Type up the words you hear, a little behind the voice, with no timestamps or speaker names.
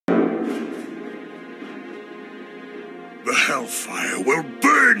The hellfire will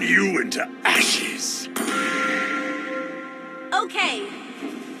burn you into ashes. Okay.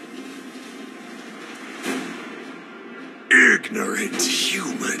 Ignorant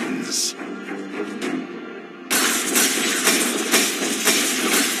humans.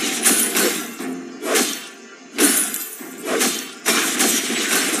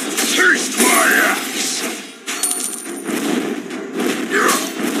 Taste my axe!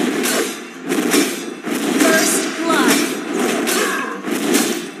 First blood.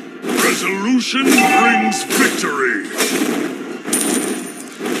 Resolution brings victory.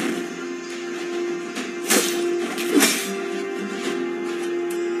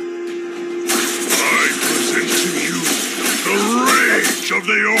 Of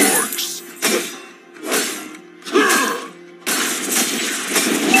the orcs!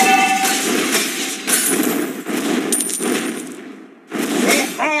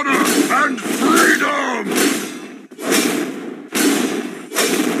 For honor and freedom!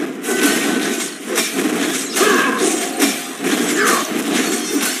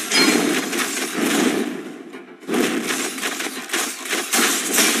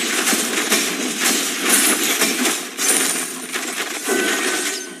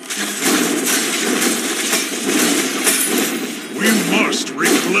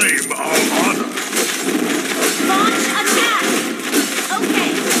 Reclaim our honor. Launch attack!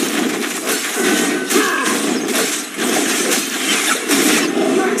 Okay.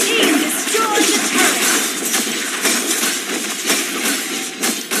 Your team destroyed the turret.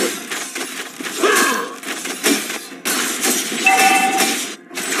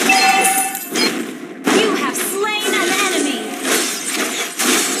 You have slain an enemy.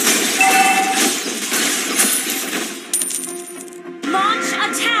 Launch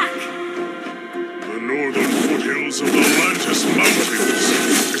attack! The northern foothills of the Atlantis Mountains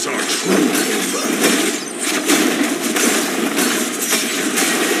is our true homeland.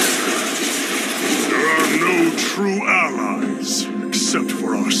 There are no true allies except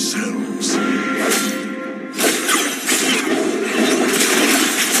for ourselves.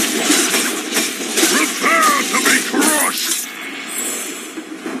 Prepare to be crushed!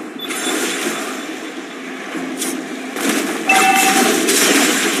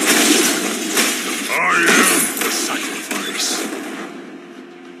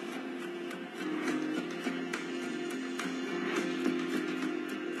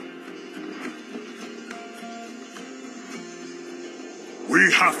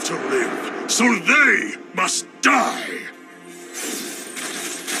 We have to live, so they must die!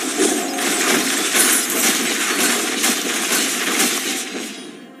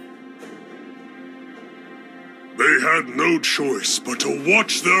 They had no choice but to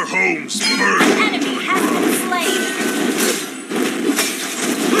watch their homes burn. An enemy has been slain.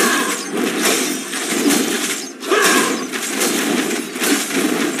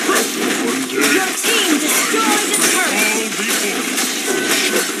 One day, Your team destroyed the turret. all the orcs.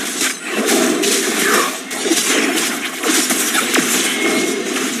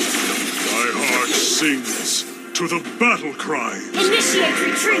 My heart sings to the battle cry. Initiate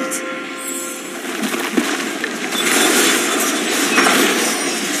retreat.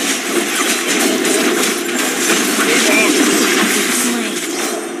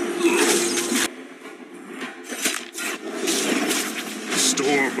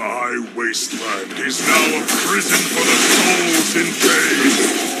 Storm-Eye Wasteland is now a prison for the souls in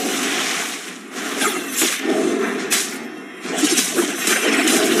pain.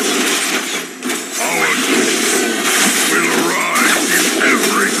 Our people will rise in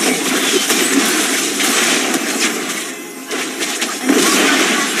every corner.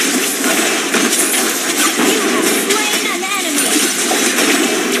 You have slain an enemy.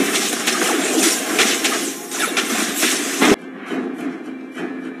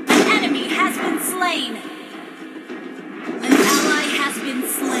 An enemy has been slain. An ally has been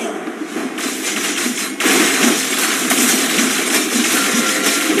slain.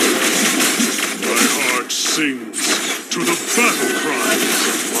 My heart sings to the battle cries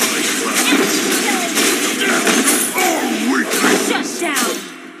of my clan. All weaklings! Shut down.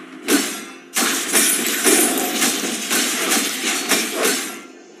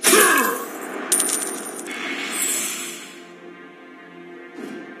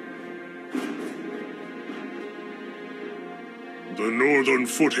 The northern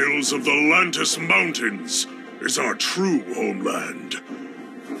foothills of the Atlantis Mountains is our true homeland.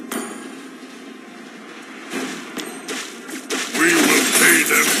 We will pay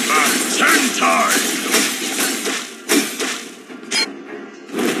them back 10 times!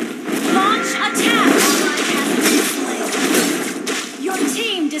 Launch attack! Your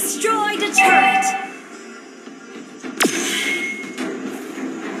team destroyed a turret.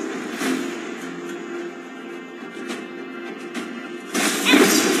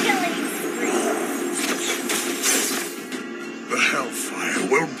 hellfire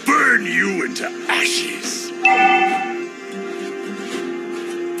will burn you into ashes.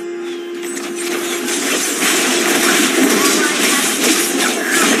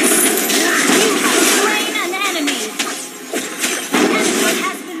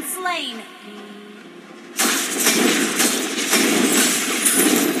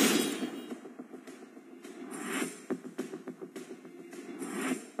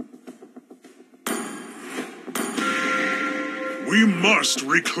 We must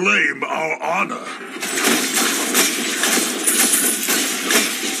reclaim our honor.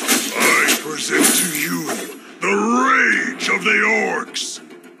 I present to you the rage of the orcs.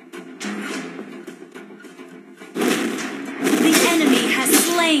 The enemy has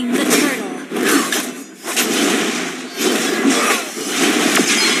slain the turtle.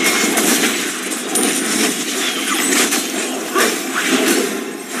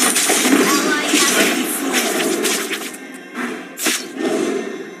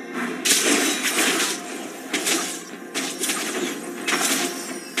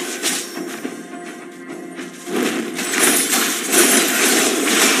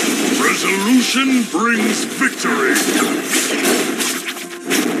 Resolution brings victory.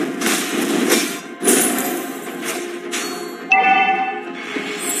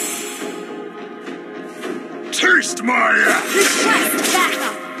 Taste my axe! Request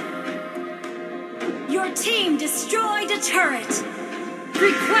backup! Your team destroyed a turret.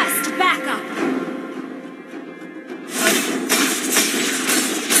 Request backup!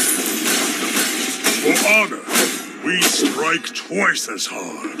 For honor, we strike twice as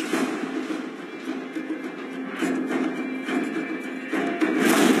hard.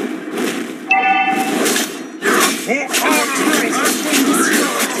 For honor!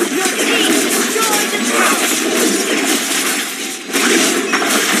 Your team destroyed a turret.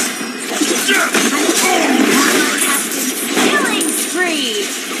 Death to all! Killing spree!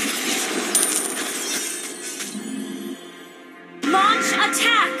 Launch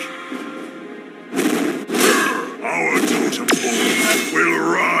attack! Our totem pole will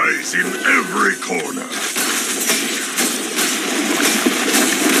rise in every corner.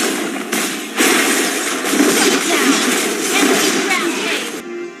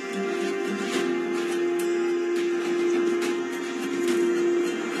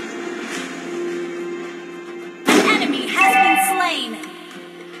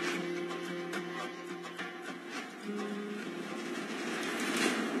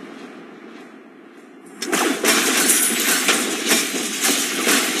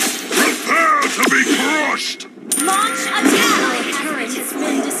 Launch attack! The turret has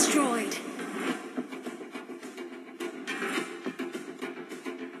been destroyed.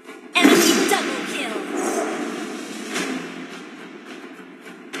 Enemy double kill.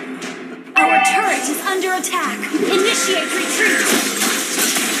 Our turret is under attack. Initiate retreat.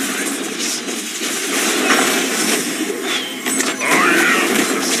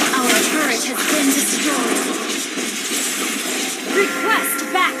 Our turret has been destroyed. Request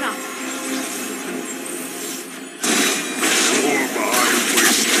backup.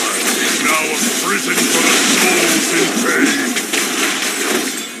 Now a prison for the souls in pain.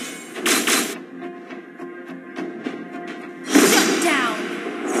 Shut down.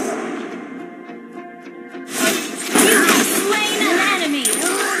 You have slain an enemy.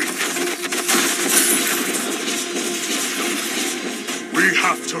 We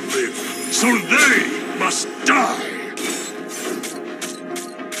have to live, so they must die.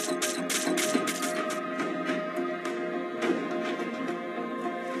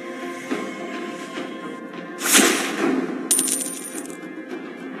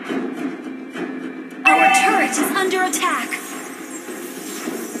 Is under attack.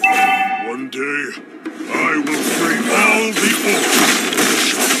 One day, I will free all the orcs.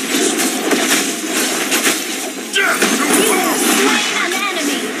 Death to You all! have slain an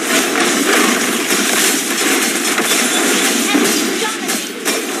enemy. Enemy dominated.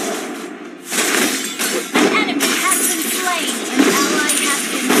 An enemy has been slain. An ally has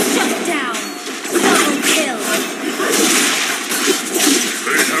been shut down. Double kill.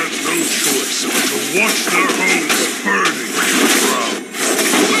 They had no choice but to watch their homes burning to the ground.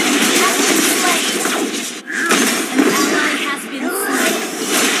 An ally has been slain.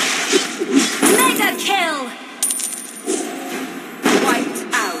 Mega kill! Wiped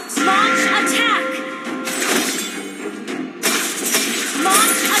out. Launch attack!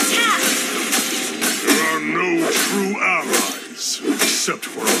 Launch attack! There are no true allies except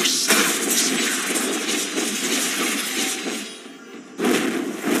for ourselves.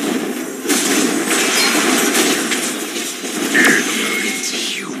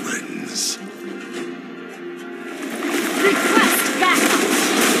 Request back!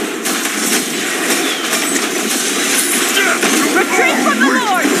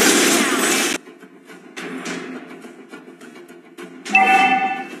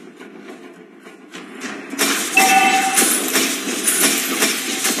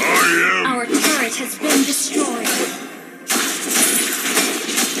 has been destroyed.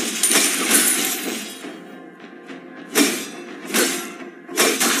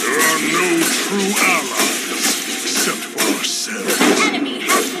 There are no true allies except for ourselves. The enemy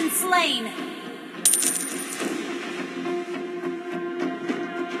has been slain.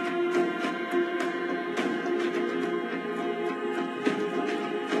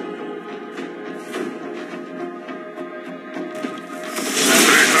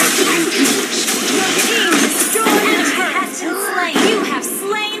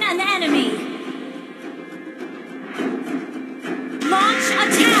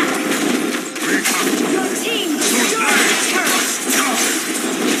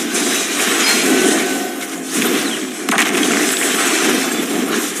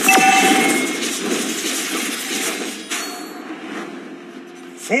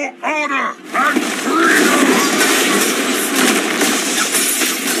 For honor and freedom!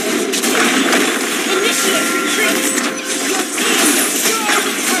 Initiate retreat! Your team destroyed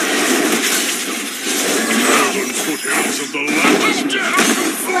the turret! Northern foothills of the Atlantis Enemy has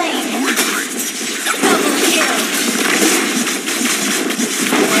been slain! Double kill!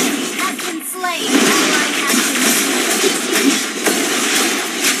 Enemy has been slain! Ally has been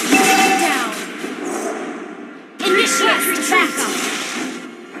slain! Down! Initiate backup!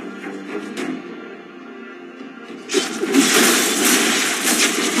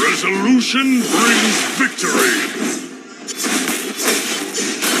 Resolution brings victory!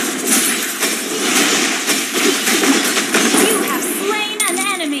 You have slain an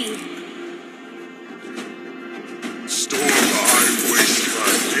enemy! Storm-Eye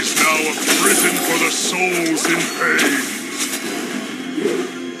Wasteland is now a prison for the souls in pain!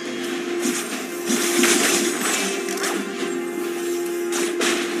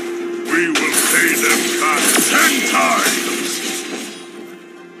 We will pay them back 10 times!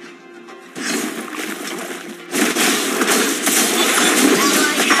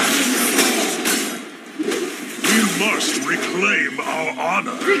 Must reclaim our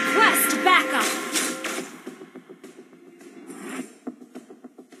honor. Request backup.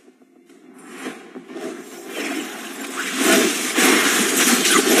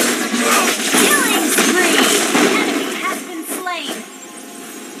 Killing spree. Enemy has been slain.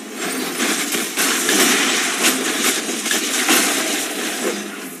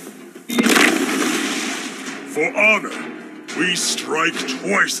 For honor, we strike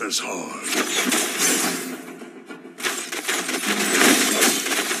twice as hard.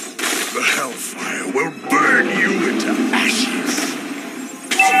 The hellfire will burn you into ashes!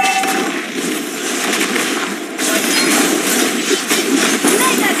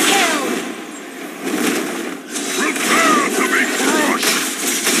 Mega kill! Prepare to be crushed!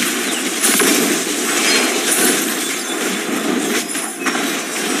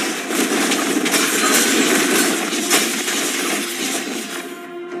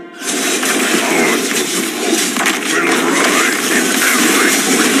 Our chosen hope will rise in every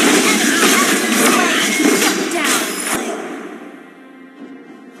point. Down.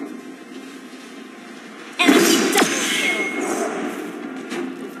 Enemy double kill.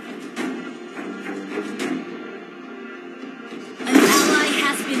 An ally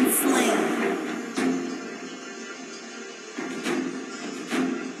has been slain.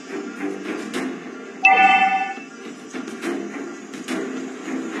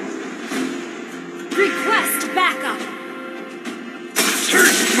 Request backup.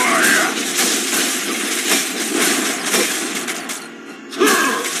 Take my axe!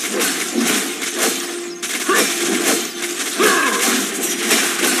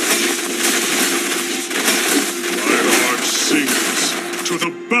 My heart sings to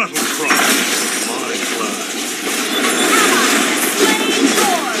the battle cry of my clan. Slain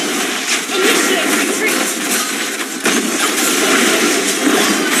Lord. Initiate retreat.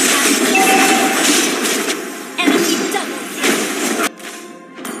 Enemy double kill.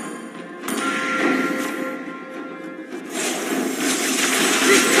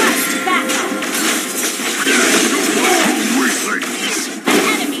 Request backup. Weaklings! An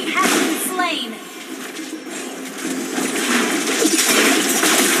enemy has been slain.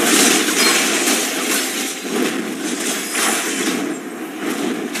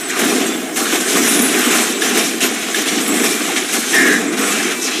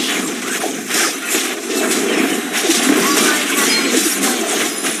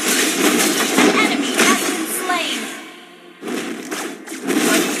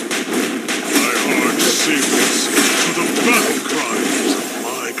 My heart sings